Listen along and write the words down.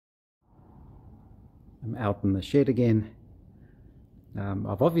I'm out in the shed again.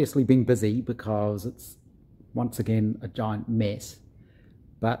 I've obviously been busy because it's once again a giant mess,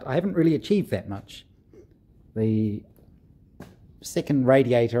 but I haven't really achieved that much. The second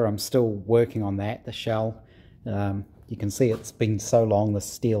radiator, I'm still working on that, the shell. You can see it's been so long, the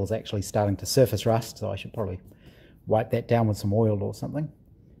steel is actually starting to surface rust, so I should probably wipe that down with some oil or something.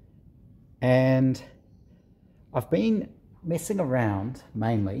 And I've been messing around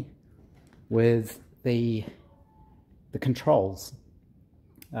mainly with the controls.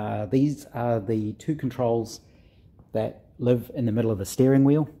 These are the two controls that live in the middle of the steering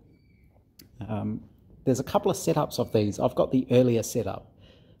wheel. There's a couple of setups of these. I've got the earlier setup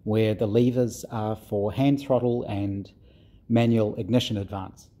where the levers are for hand throttle and manual ignition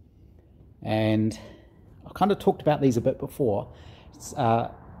advance. And I've kind of talked about these a bit before.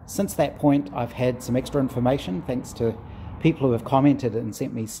 Since that point, I've had some extra information thanks to people who have commented and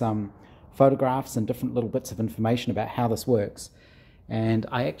sent me some photographs and different little bits of information about how this works. And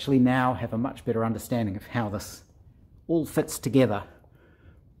I actually now have a much better understanding of how this all fits together.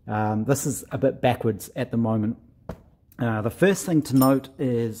 This is a bit backwards at the moment. The first thing to note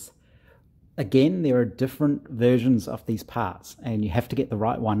is, again, there are different versions of these parts and you have to get the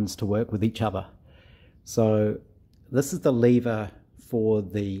right ones to work with each other. So this is the lever for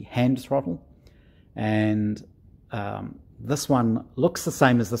the hand throttle, and this one looks the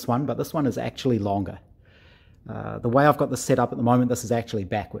same as this one, but this one is actually longer. The way I've got this set up at the moment, this is actually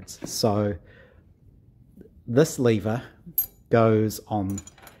backwards. So this lever goes on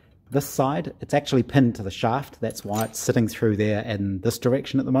this side. It's actually pinned to the shaft. That's why it's sitting through there in this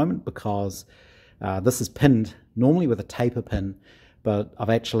direction at the moment, because this is pinned normally with a taper pin, but I've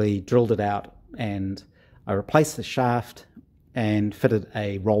actually drilled it out and I replaced the shaft and fitted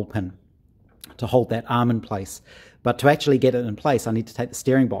a roll pin to hold that arm in place. But to actually get it in place, I need to take the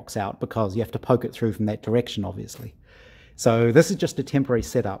steering box out because you have to poke it through from that direction, obviously. So this is just a temporary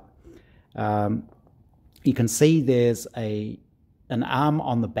setup. You can see there's an arm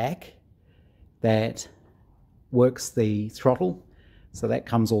on the back that works the throttle, so that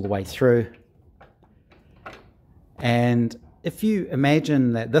comes all the way through. And if you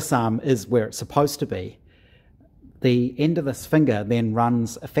imagine that this arm is where it's supposed to be, the end of this finger then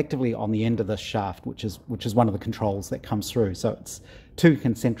runs effectively on the end of this shaft, which is one of the controls that comes through. So it's two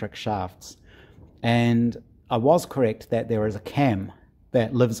concentric shafts. And I was correct that there is a cam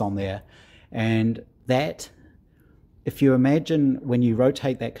that lives on there, and that, if you imagine when you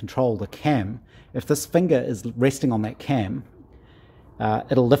rotate that control, the cam, if this finger is resting on that cam,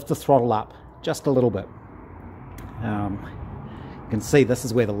 it'll lift the throttle up just a little bit. You can see this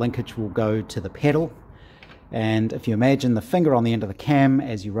is where the linkage will go to the pedal. And if you imagine the finger on the end of the cam,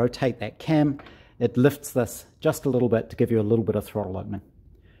 as you rotate that cam, it lifts this just a little bit to give you a little bit of throttle opening.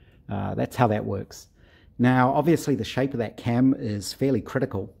 That's how that works. Now, obviously the shape of that cam is fairly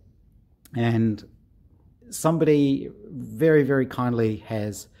critical, and somebody very, very kindly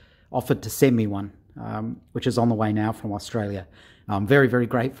has offered to send me one, which is on the way now from Australia. I'm very, very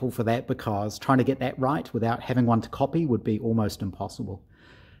grateful for that, because trying to get that right without having one to copy would be almost impossible.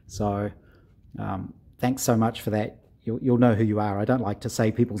 So thanks so much for that. You'll know who you are. I don't like to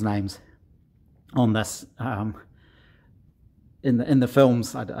say people's names on this. In the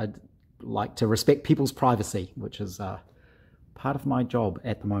films, I'd like to respect people's privacy, which is part of my job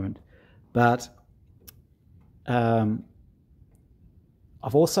at the moment. But I've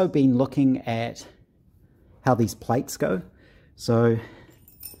also been looking at how these plates go. So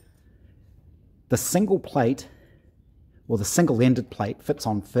the single plate, or the single-ended plate, fits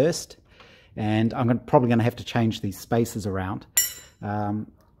on first, and I'm probably going to have to change these spaces around. I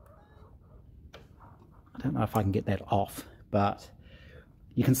don't know if I can get that off, but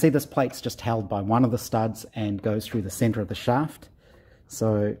you can see this plate's just held by one of the studs and goes through the center of the shaft.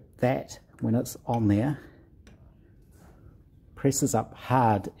 So that, when it's on there, presses up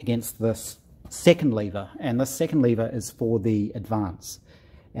hard against this second lever, and this second lever is for the advance.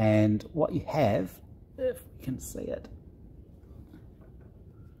 And what you have, if you can see it,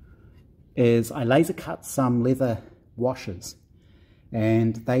 is I laser cut some leather washers,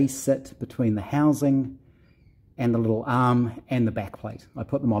 and they sit between the housing and the little arm and the back plate. I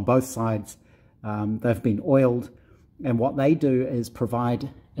put them on both sides. They've been oiled, and what they do is provide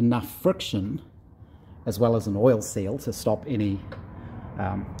enough friction as well as an oil seal to stop any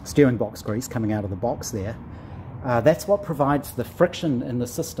steering box grease coming out of the box there. That's what provides the friction in the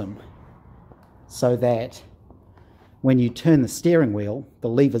system, so that when you turn the steering wheel, the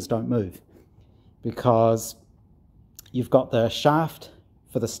levers don't move, because you've got the shaft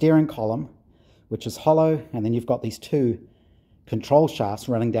for the steering column, which is hollow, and then you've got these two control shafts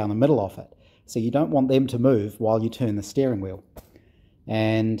running down the middle of it. so you don't want them to move while you turn the steering wheel.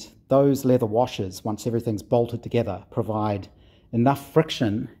 And those leather washers, once everything's bolted together, provide enough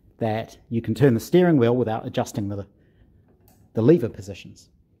friction that you can turn the steering wheel without adjusting the lever positions.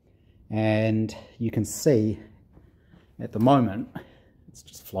 And you can see at the moment, it's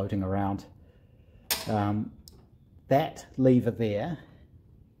just floating around, that lever there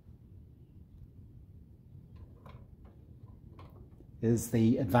is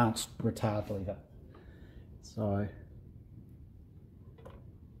the advanced retard lever. So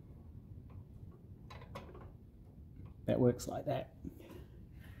that works like that.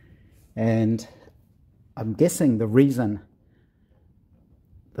 And I'm guessing the reason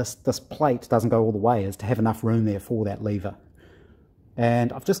this plate doesn't go all the way is to have enough room there for that lever.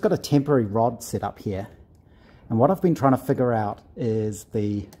 And I've just got a temporary rod set up here, and what I've been trying to figure out is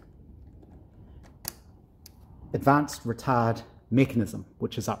the advanced retard mechanism,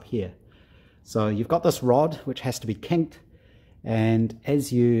 which is up here. So you've got this rod which has to be kinked, and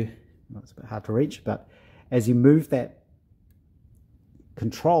as you, well, it's a bit hard to reach, but as you move that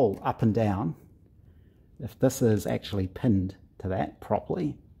control up and down, if this is actually pinned to that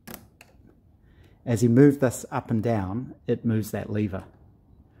properly, as you move this up and down, it moves that lever.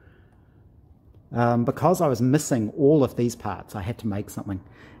 Because I was missing all of these parts, I had to make something,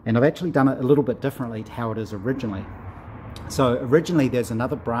 and I've actually done it a little bit differently to how it is originally. So originally there's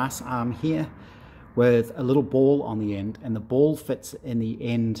another brass arm here with a little ball on the end, and the ball fits in the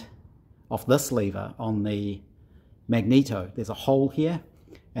end of this lever on the magneto. There's a hole here,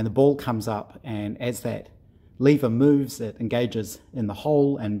 and the ball comes up, and as that lever moves, it engages in the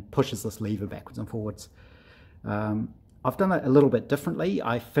hole and pushes this lever backwards and forwards. I've done it a little bit differently.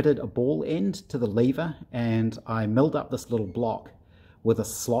 I fitted a ball end to the lever, and I milled up this little block with a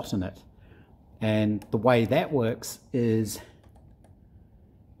slot in it. And the way that works is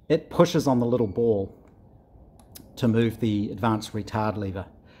it pushes on the little ball to move the advanced retard lever.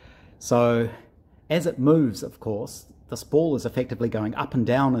 So as it moves, of course, this ball is effectively going up and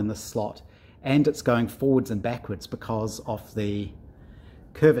down in this slot, and it's going forwards and backwards because of the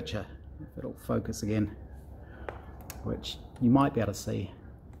curvature. If it'll focus again, which you might be able to see.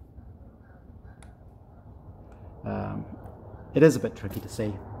 It is a bit tricky to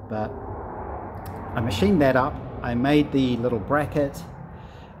see, but I machined that up. I made the little bracket.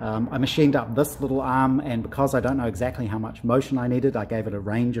 I machined up this little arm, and because I don't know exactly how much motion I needed, I gave it a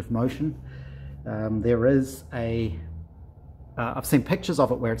range of motion. There is a I've seen pictures of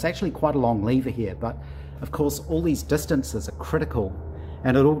it where it's actually quite a long lever here, but of course all these distances are critical,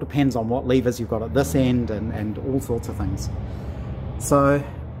 and it all depends on what levers you've got at this end and all sorts of things. So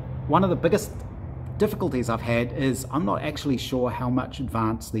one of the biggest difficulties I've had is I'm not actually sure how much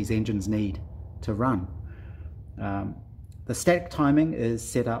advance these engines need to run. The static timing is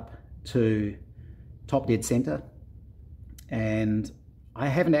set up to top dead center, and I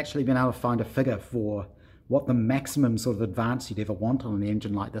haven't actually been able to find a figure for what the maximum sort of advance you'd ever want on an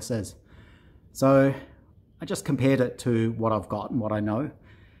engine like this is. So I just compared it to what I've got and what I know.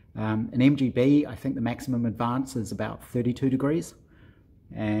 An MGB, I think the maximum advance is about 32 degrees.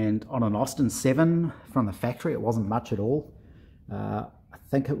 And on an Austin 7 from the factory, it wasn't much at all. I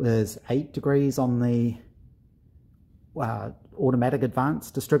think it was 8 degrees on the automatic advance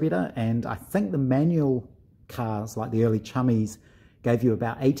distributor, and I think the manual cars, like the early Chummies, gave you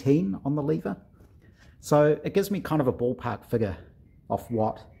about 18 on the lever. So it gives me kind of a ballpark figure of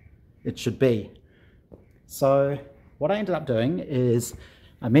what it should be. So what I ended up doing is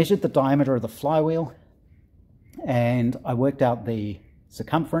I measured the diameter of the flywheel, and I worked out the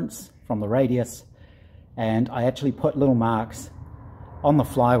circumference from the radius, and I actually put little marks on the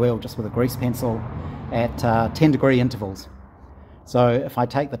flywheel just with a grease pencil at 10-degree intervals. So if I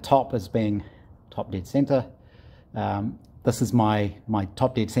take the top as being top dead center, this is my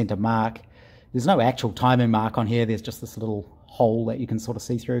top dead center mark. There's no actual timing mark on here, there's just this little hole that you can sort of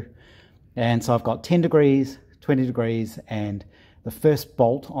see through. And so I've got 10 degrees, 20 degrees, and the first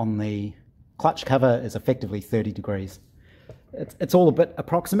bolt on the clutch cover is effectively 30 degrees. It's all a bit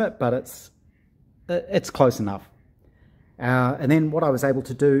approximate, but it's close enough. And then what I was able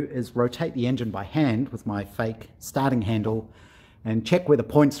to do is rotate the engine by hand with my fake starting handle and check where the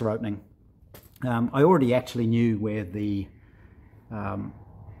points are opening. I already actually knew where the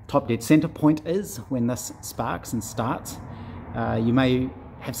top dead center point is when this sparks and starts. You may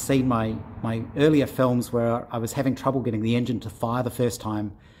have seen my earlier films where I was having trouble getting the engine to fire the first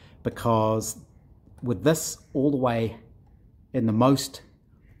time, because with this all the way in the most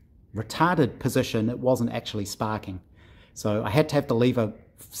retarded position, it wasn't actually sparking. So I had to have the lever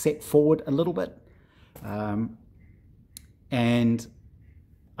set forward a little bit, and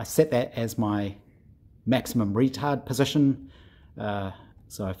I set that as my maximum retard position,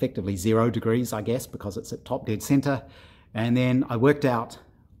 so effectively 0 degrees, I guess, because it's at top dead center. And then I worked out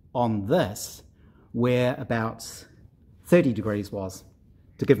on this where about 30 degrees was,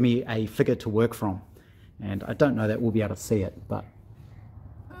 to give me a figure to work from. And I don't know that we'll be able to see it, but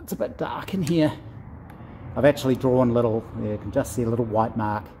it's a bit dark in here. I've actually drawn little, you can just see a little white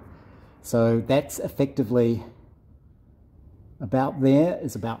mark. So that's effectively about there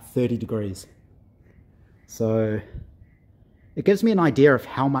is about 30 degrees. So it gives me an idea of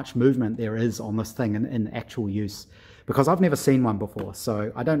how much movement there is on this thing in actual use, because I've never seen one before,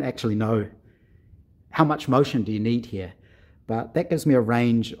 so I don't actually know how much motion do you need here. But that gives me a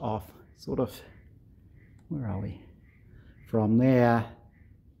range of sort of, where are we? From there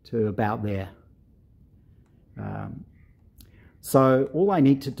to about there. So all I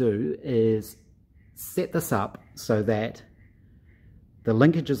need to do is set this up so that the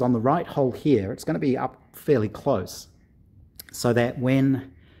linkages on the right hole here, it's going to be up fairly close, so that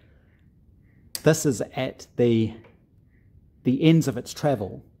when this is at the ends of its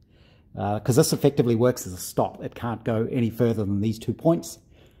travel, because this effectively works as a stop, it can't go any further than these 2 points,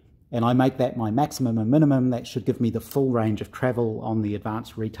 and I make that my maximum and minimum, that should give me the full range of travel on the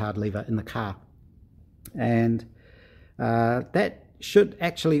advanced retard lever in the car. And that should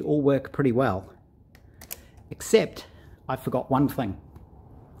actually all work pretty well, except I forgot one thing.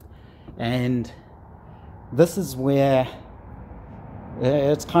 And this is where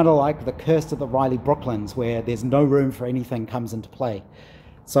it's kind of like the curse of the Riley Brooklyns, where there's no room for anything comes into play.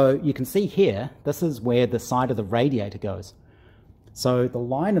 So you can see here, this is where the side of the radiator goes. So the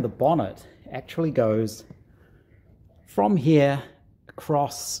line of the bonnet actually goes from here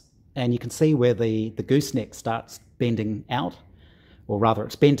across, and you can see where the gooseneck starts bending out, or rather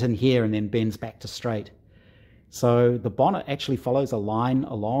it's bent in here and then bends back to straight. So the bonnet actually follows a line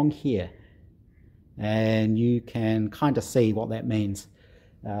along here, and you can kind of see what that means.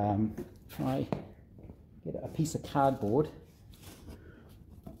 If I get a piece of cardboard,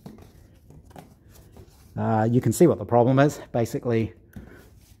 you can see what the problem is. Basically,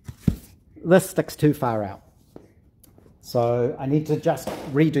 this sticks too far out. So I need to just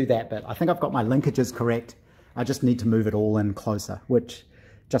redo that bit. I think I've got my linkages correct. I just need to move it all in closer, which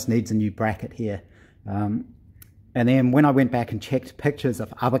just needs a new bracket here. And then when I went back and checked pictures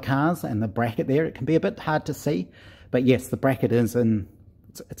of other cars and the bracket there, it can be a bit hard to see. But yes, the bracket is in,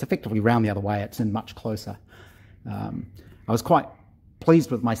 it's effectively round the other way. It's in much closer. I was quite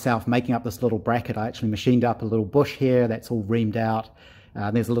pleased with myself making up this little bracket. I actually machined up a little bush here that's all reamed out.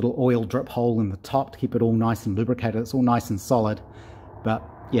 There's a little oil drip hole in the top to keep it all nice and lubricated. It's all nice and solid. But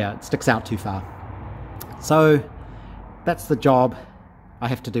yeah, it sticks out too far. So that's the job I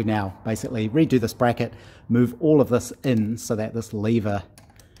have to do now. Basically redo this bracket, move all of this in so that this lever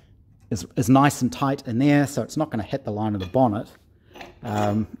is nice and tight in there, so it's not going to hit the line of the bonnet.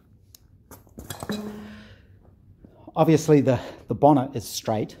 Obviously the bonnet is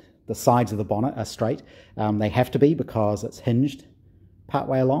straight, the sides of the bonnet are straight. They have to be because it's hinged part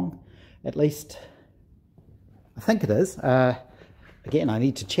way along, at least I think it is. Again, I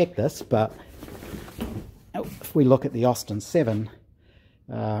need to check this, but if we look at the Austin 7,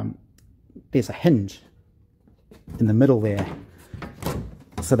 there's a hinge in the middle there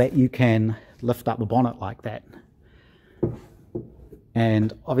so that you can lift up the bonnet like that.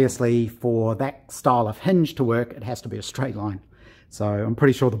 And obviously for that style of hinge to work, it has to be a straight line. So I'm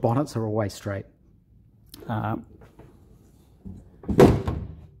pretty sure the bonnets are always straight. Back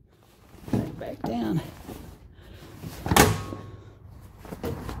down.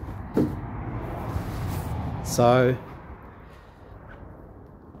 So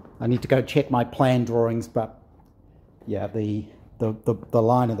I need to go check my plan drawings, but yeah, the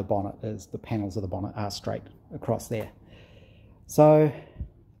line of the bonnet is, the panels of the bonnet are straight across there. So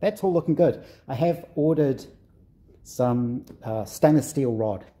that's all looking good. I have ordered some stainless steel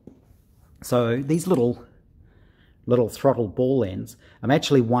rod. So these little throttle ball ends, I'm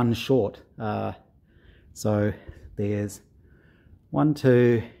actually one short. So there's 1,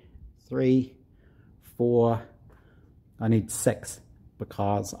 2, 3, 4, I need 6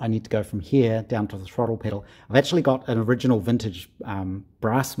 because I need to go from here down to the throttle pedal. I've actually got an original vintage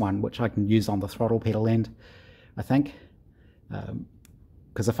brass one which I can use on the throttle pedal end, I think.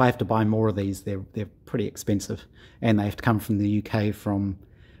 Because if I have to buy more of these, they're pretty expensive, and they have to come from the UK, from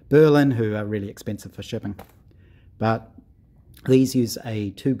Berlin, who are really expensive for shipping. But these use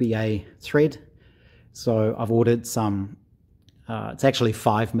a 2BA thread, so I've ordered some, it's actually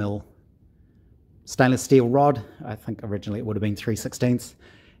 5mm stainless steel rod. I think originally it would have been 3/16,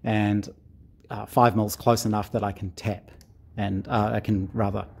 and 5mm is close enough that I can tap and I can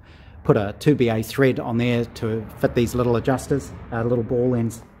rather put a 2BA thread on there to fit these little adjusters, little ball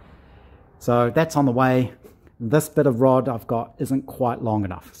ends. So that's on the way. This bit of rod I've got isn't quite long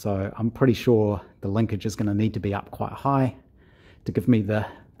enough, so I'm pretty sure the linkage is going to need to be up quite high to give me the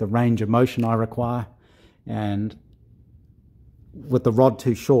range of motion I require, and with the rod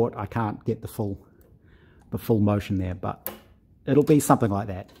too short I can't get the full motion there, but it'll be something like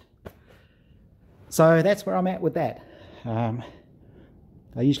that. So that's where I'm at with that.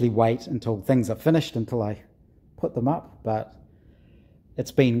 I usually wait until things are finished until I put them up, but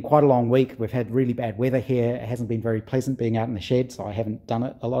it's been quite a long week. We've had really bad weather here. It hasn't been very pleasant being out in the shed, so I haven't done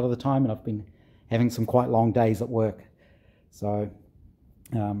it a lot of the time, and I've been having some quite long days at work. So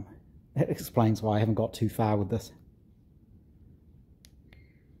that explains why I haven't got too far with this.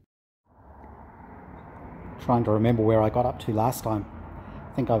 Trying to remember where I got up to last time.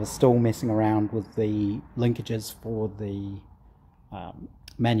 I think I was still messing around with the linkages for the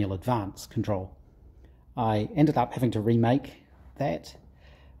manual advance control. I ended up having to remake that.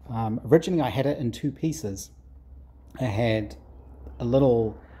 Originally I had it in two pieces. I had a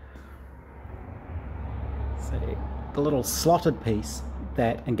little, the little slotted piece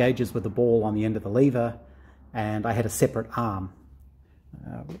that engages with the ball on the end of the lever, and I had a separate arm,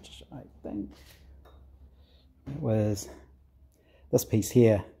 which I think was this piece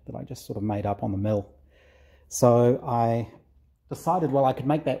here that I just sort of made up on the mill. So I decided, well, I could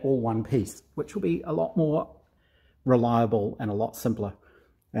make that all one piece, which will be a lot more reliable and a lot simpler.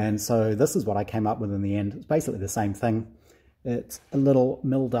 And so this is what I came up with in the end. It's basically the same thing. It's a little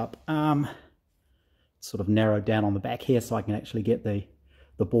milled up arm, sort of narrowed down on the back here so I can actually get the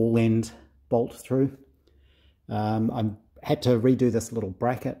ball end bolt through. I had to redo this little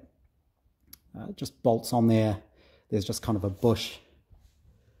bracket. Just bolts on there. There's just kind of a bush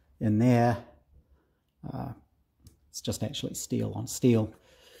in there. It's just actually steel on steel.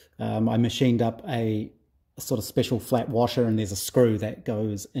 I machined up a sort of special flat washer, and there's a screw that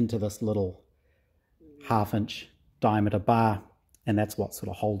goes into this little 1/2-inch diameter bar, and that's what sort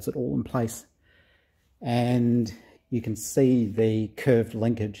of holds it all in place. And you can see the curved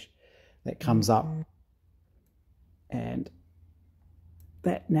linkage that comes up, and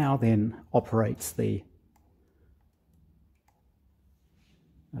that now then operates the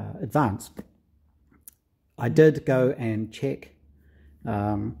advance. I did go and check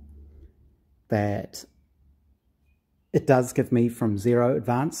that it does give me from 0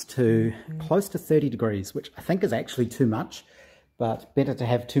 advance to close to 30 degrees, which I think is actually too much, but better to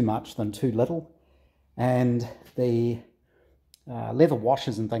have too much than too little. And the leather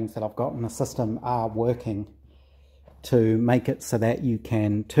washers and things that I've got in the system are working to make it so that you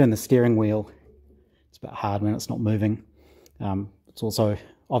can turn the steering wheel. It's a bit hard when it's not moving. It's also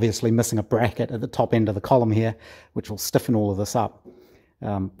obviously missing a bracket at the top end of the column here, which will stiffen all of this up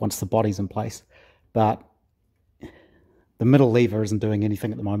once the body's in place. But the middle lever isn't doing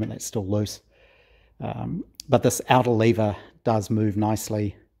anything at the moment, that's still loose. But this outer lever does move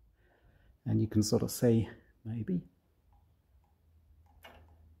nicely, and you can sort of see, maybe.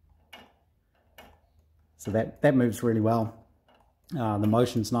 So that moves really well. The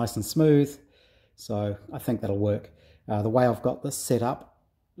motion's nice and smooth, so I think that'll work. The way I've got this set up,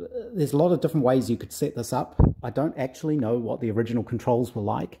 there's a lot of different ways you could set this up. I don't actually know what the original controls were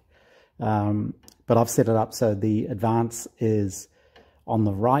like, but I've set it up so the advance is on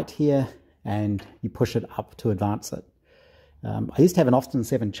the right here, and you push it up to advance it. I used to have an Austin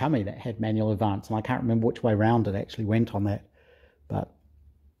 7 Chummy that had manual advance, and I can't remember which way round it actually went on that, but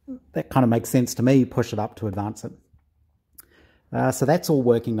that kind of makes sense to me, push it up to advance it. So that's all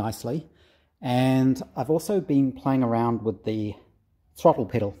working nicely. And I've also been playing around with the throttle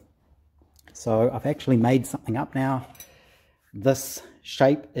pedal. So I've actually made something up now. This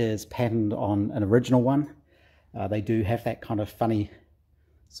shape is patterned on an original one. They do have that kind of funny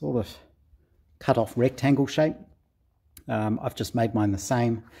sort of cut off rectangle shape. I've just made mine the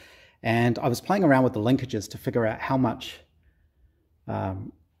same. And I was playing around with the linkages to figure out how much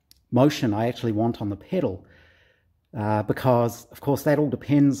motion I actually want on the pedal, because of course that all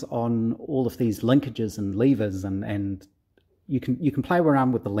depends on all of these linkages and levers, and you can play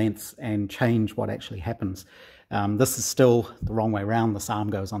around with the lengths and change what actually happens. This is still the wrong way around, this arm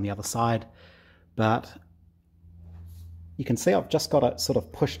goes on the other side, but you can see I've just got it sort of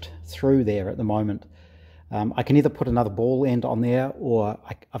pushed through there at the moment. I can either put another ball end on there, or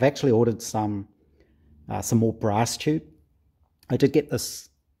I've actually ordered some more brass tube. I did get this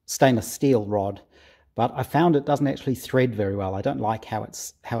stainless steel rod, but I found it doesn't actually thread very well. I don't like how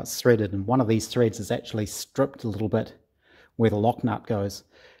it's threaded, and one of these threads is actually stripped a little bit where the lock nut goes.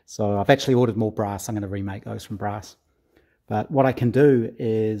 So I've actually ordered more brass. I'm going to remake those from brass. But what I can do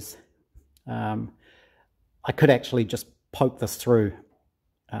is I could actually just poke this through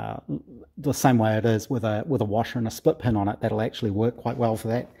the same way it is with a washer and a split pin on it. That'll actually work quite well for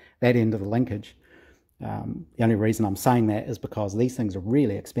that end of the linkage. The only reason I'm saying that is because these things are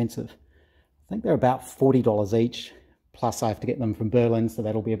really expensive. I think they're about $40 each, plus I have to get them from Berlin, so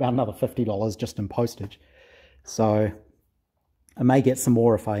that'll be about another $50 just in postage. So I may get some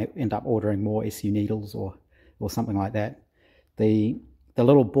more if I end up ordering more SU needles or something like that. The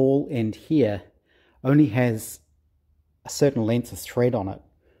little ball end here only has a certain length of thread on it.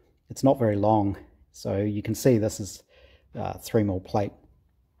 It's not very long, so you can see this is 3mm plate.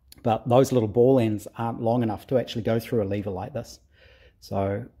 But those little ball ends aren't long enough to actually go through a lever like this.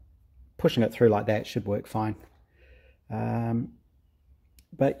 So pushing it through like that should work fine.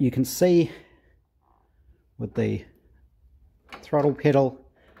 But you can see with the throttle pedal,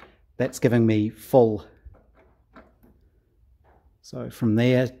 that's giving me full. So from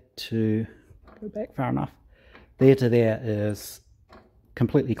there to, go back far enough, there to there is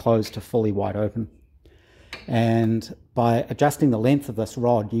completely closed to fully wide open. And by adjusting the length of this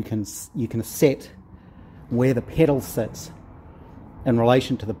rod, you can set where the pedal sits in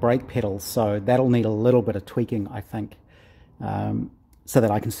relation to the brake pedals. So that'll need a little bit of tweaking, I think, so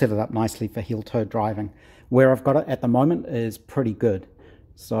that I can set it up nicely for heel-toe driving. Where I've got it at the moment is pretty good.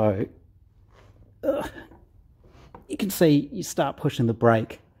 So you can see you start pushing the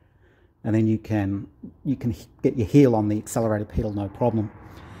brake, and then you can get your heel on the accelerator pedal, no problem.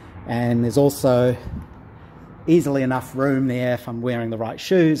 And there's also easily enough room there if I'm wearing the right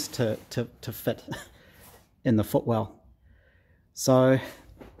shoes to fit in the footwell. So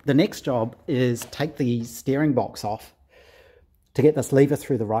the next job is take the steering box off to get this lever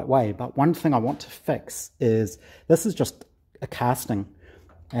through the right way. But one thing I want to fix is, this is just a casting,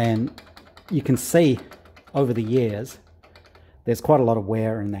 and you can see over the years there's quite a lot of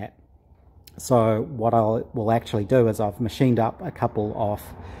wear in that. So what I will actually do is I've machined up a couple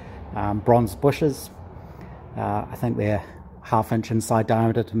of bronze bushes. I think they're 1/2 inch inside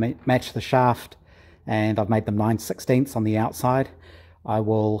diameter to match the shaft, and I've made them 9/16 on the outside. I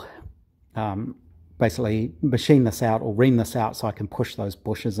will basically machine this out or ream this out so I can push those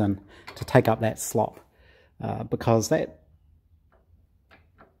bushes in to take up that slop, because that,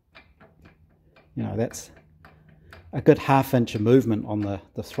 you know, that's a good 1/2 inch of movement on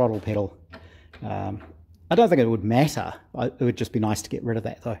the throttle pedal. I don't think it would matter. It would just be nice to get rid of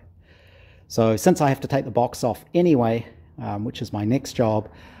that though. So since I have to take the box off anyway, which is my next job,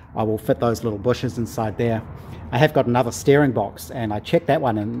 I will fit those little bushes inside there. I have got another steering box, and I checked that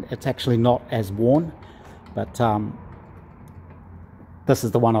one, and it's actually not as worn, but this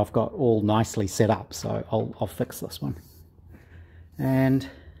is the one I've got all nicely set up, so I'll fix this one. And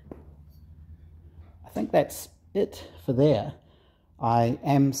I think that's it for there. I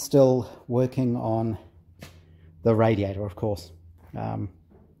am still working on the radiator, of course.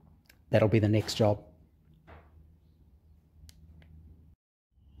 That'll be the next job.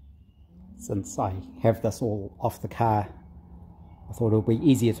 Since I have this all off the car, I thought it would be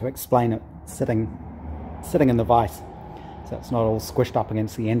easier to explain it sitting in the vise, so it's not all squished up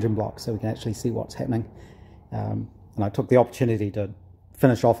against the engine block, so we can actually see what's happening. And I took the opportunity to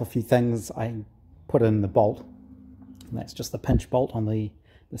finish off a few things. I put in the bolt, and that's just the pinch bolt on the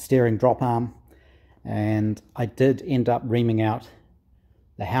steering drop arm, and I did end up reaming out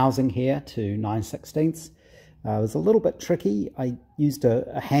the housing here to 9/16. It was a little bit tricky. I used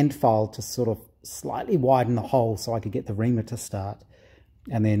a hand file to sort of slightly widen the hole so I could get the reamer to start,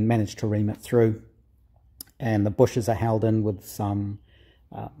 and then managed to ream it through. And the bushes are held in with some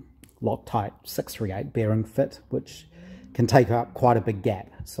Loctite 638 bearing fit, which can take up quite a big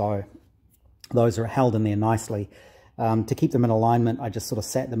gap. So those are held in there nicely. To keep them in alignment, I just sort of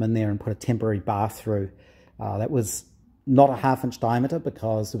sat them in there and put a temporary bar through. That was not a 1/2 inch diameter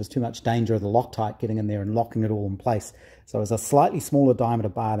because there was too much danger of the Loctite getting in there and locking it all in place. So it was a slightly smaller diameter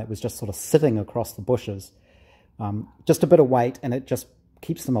bar that was just sort of sitting across the bushes. Just a bit of weight, and it just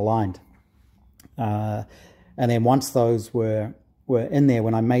keeps them aligned. And then once those were in there,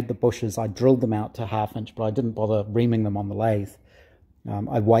 when I made the bushes, I drilled them out to 1/2 inch, but I didn't bother reaming them on the lathe.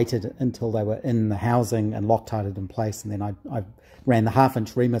 I waited until they were in the housing and Loctited in place, and then I ran the 1/2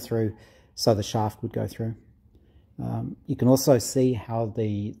 inch reamer through so the shaft would go through. You can also see how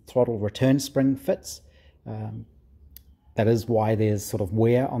the throttle return spring fits. That is why there's sort of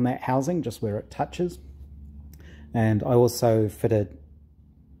wear on that housing, just where it touches. And I also fitted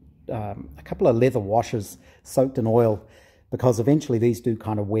a couple of leather washers soaked in oil, because eventually these do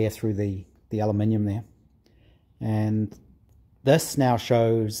kind of wear through the aluminium there. And this now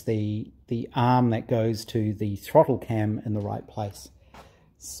shows the arm that goes to the throttle cam in the right place.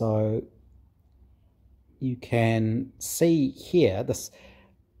 So you can see here, this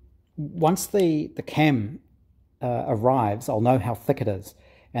once the cam arrives, I'll know how thick it is,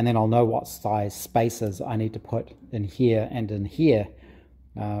 and then I'll know what size spaces I need to put in here and in here.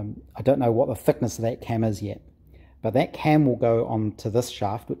 I don't know what the thickness of that cam is yet, but that cam will go onto this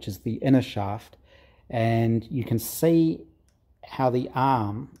shaft, which is the inner shaft, and you can see how the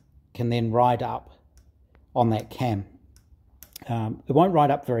arm can then ride up on that cam. It won't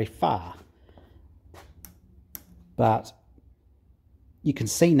ride up very far, but you can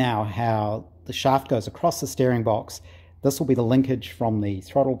see now how the shaft goes across the steering box. This will be the linkage from the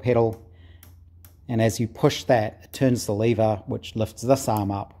throttle pedal, and as you push that, it turns the lever, which lifts this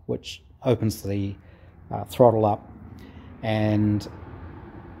arm up, which opens the throttle up, and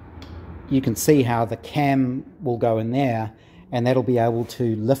you can see how the cam will go in there, and that'll be able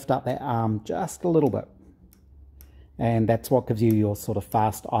to lift up that arm just a little bit, and that's what gives you your sort of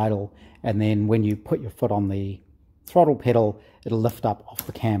fast idle. And then when you put your foot on the throttle pedal, it'll lift up off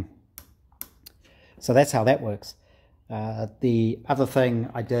the cam. So that's how that works. The other thing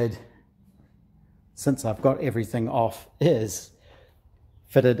I did, since I've got everything off, is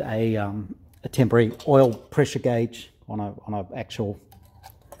fitted a temporary oil pressure gauge on a actual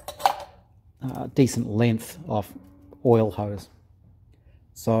decent length of oil hose.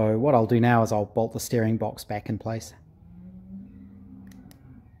 So what I'll do now is I'll bolt the steering box back in place.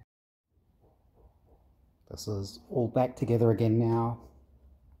 This is all back together again now,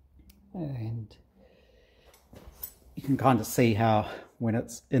 and you can kind of see how when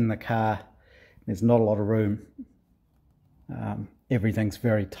it's in the car there's not a lot of room. Everything's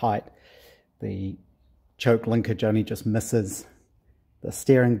very tight. The choke linkage only just misses the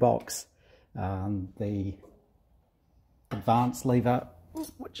steering box. The advance lever,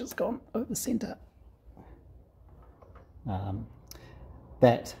 which has gone over center,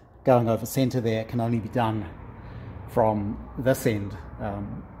 that going over center there can only be done from this end.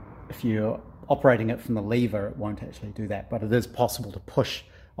 If you're operating it from the lever, it won't actually do that, but it is possible to push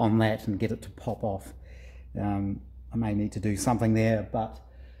on that and get it to pop off. I may need to do something there, but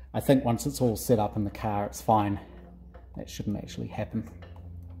I think once it's all set up in the car, it's fine. That shouldn't actually happen.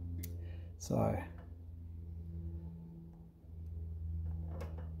 So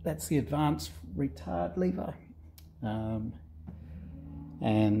that's the advanced retard lever.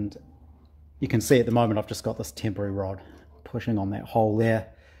 And you can see at the moment I've just got this temporary rod pushing on that hole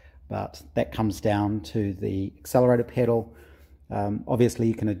there, but that comes down to the accelerator pedal. Obviously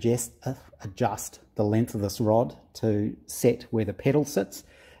you can adjust the length of this rod to set where the pedal sits,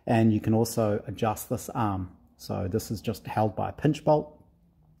 and you can also adjust this arm. So this is just held by a pinch bolt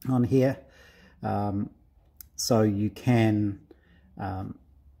on here. So you can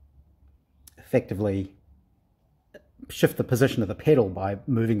effectively shift the position of the pedal by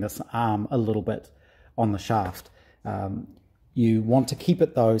moving this arm a little bit on the shaft. You want to keep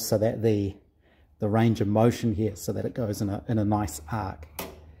it though so that the range of motion here, so that it goes in a nice arc.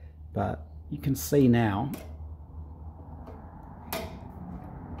 But you can see now,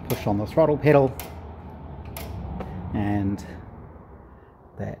 push on the throttle pedal, and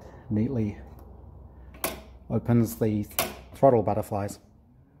that neatly opens the throttle butterflies.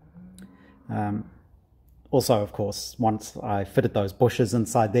 Also, of course, once I fitted those bushes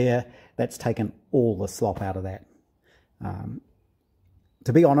inside there, that's taken all the slop out of that.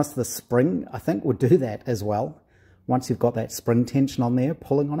 To be honest, the spring, I think, would do that as well, once you've got that spring tension on there,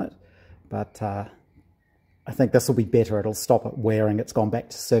 pulling on it. But I think this will be better. It'll stop it wearing. It's gone back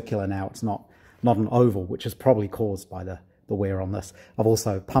to circular now. It's not an oval, which is probably caused by the wear on this. I've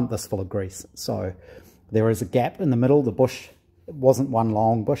also pumped this full of grease. So there is a gap in the middle. The bush, it wasn't one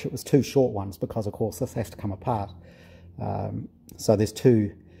long bush, it was two short ones, because of course this has to come apart. So there's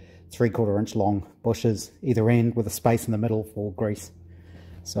two 3/4 inch long bushes either end with a space in the middle for grease.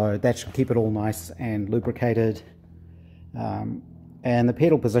 So that should keep it all nice and lubricated. And the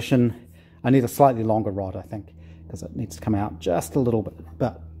pedal position, I need a slightly longer rod, I think, because it needs to come out just a little bit,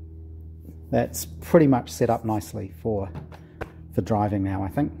 but that's pretty much set up nicely for driving now, I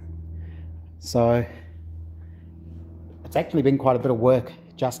think. So it's actually been quite a bit of work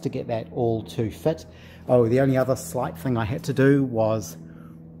just to get that all to fit. Oh, the only other slight thing I had to do was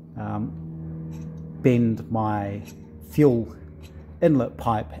bend my fuel inlet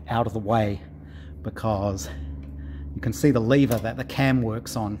pipe out of the way, because you can see the lever that the cam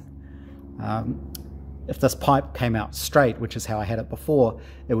works on. If this pipe came out straight, which is how I had it before,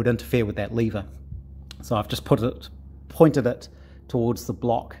 it would interfere with that lever. So I've just pointed it towards the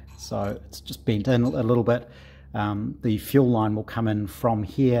block, so it's just bent in a little bit. the fuel line will come in from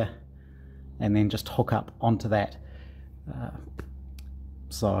here and then just hook up onto that.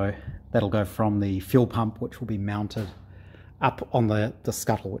 So that'll go from the fuel pump, which will be mounted up on the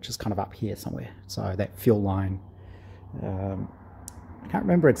scuttle, which is kind of up here somewhere. So that fuel line, I can't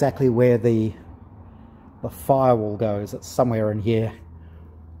remember exactly where the firewall goes. It's somewhere in here,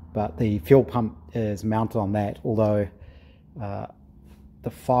 but the fuel pump is mounted on that, although the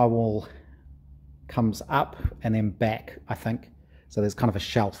firewall comes up and then back, I think. So there's kind of a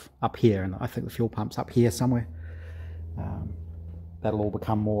shelf up here, and I think the fuel pump's up here somewhere. That'll all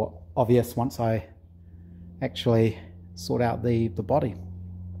become more obvious once I actually sort out the body.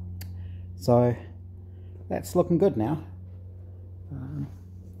 So that's looking good now.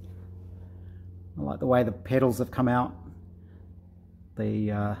 I like the way the pedals have come out.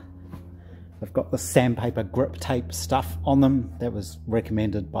 They've got the sandpaper grip tape stuff on them. That was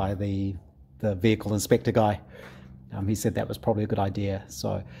recommended by the vehicle inspector guy. He said that was probably a good idea.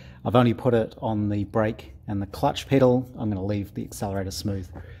 So I've only put it on the brake and the clutch pedal. I'm going to leave the accelerator smooth,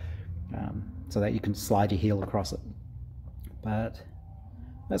 so that you can slide your heel across it. But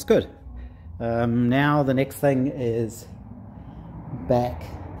that's good. Now the next thing is back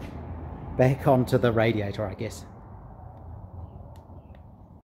onto the radiator, I guess.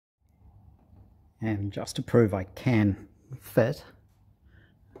 And just to prove I can fit,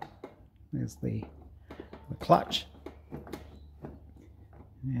 there's the clutch,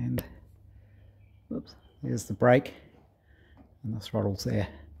 and whoops, there's the brake, and the throttle's there.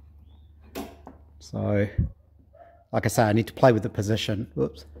 So like I say, I need to play with the position.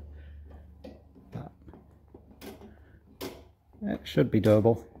 Whoops. But that should be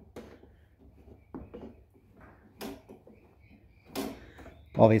doable.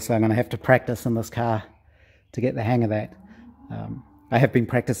 Obviously I'm going to have to practice in this car to get the hang of that. I have been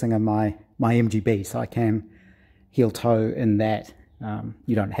practicing in my MGB, so I can heel toe in that.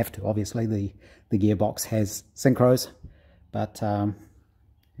 You don't have to, obviously. The gearbox has synchros, but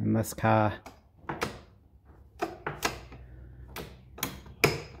in this car,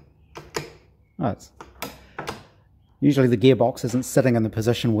 usually the gearbox isn't sitting in the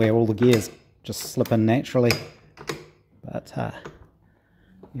position where all the gears just slip in naturally. But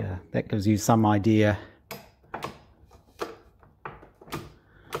yeah, that gives you some idea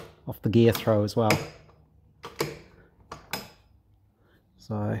of the gear throw as well.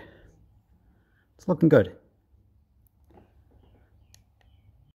 So it's looking good.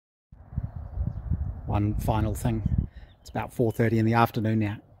 One final thing. It's about 4:30 in the afternoon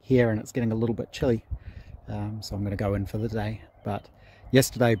now here, and it's getting a little bit chilly. So I'm going to go in for the day. But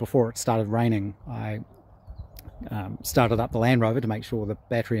yesterday, before it started raining, I started up the Land Rover to make sure the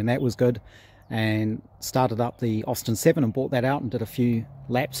battery in that was good, and started up the Austin 7 and brought that out and did a few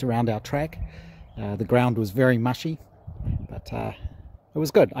laps around our track. The ground was very mushy, but it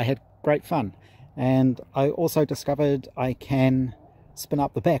was good. I had great fun, and I also discovered I can spin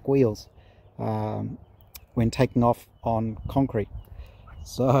up the back wheels when taking off on concrete.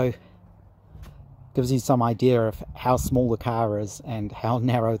 So gives you some idea of how small the car is and how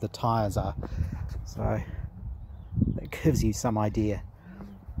narrow the tires are. So that gives you some idea.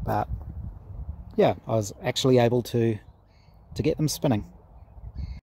 But yeah, I was actually able to get them spinning.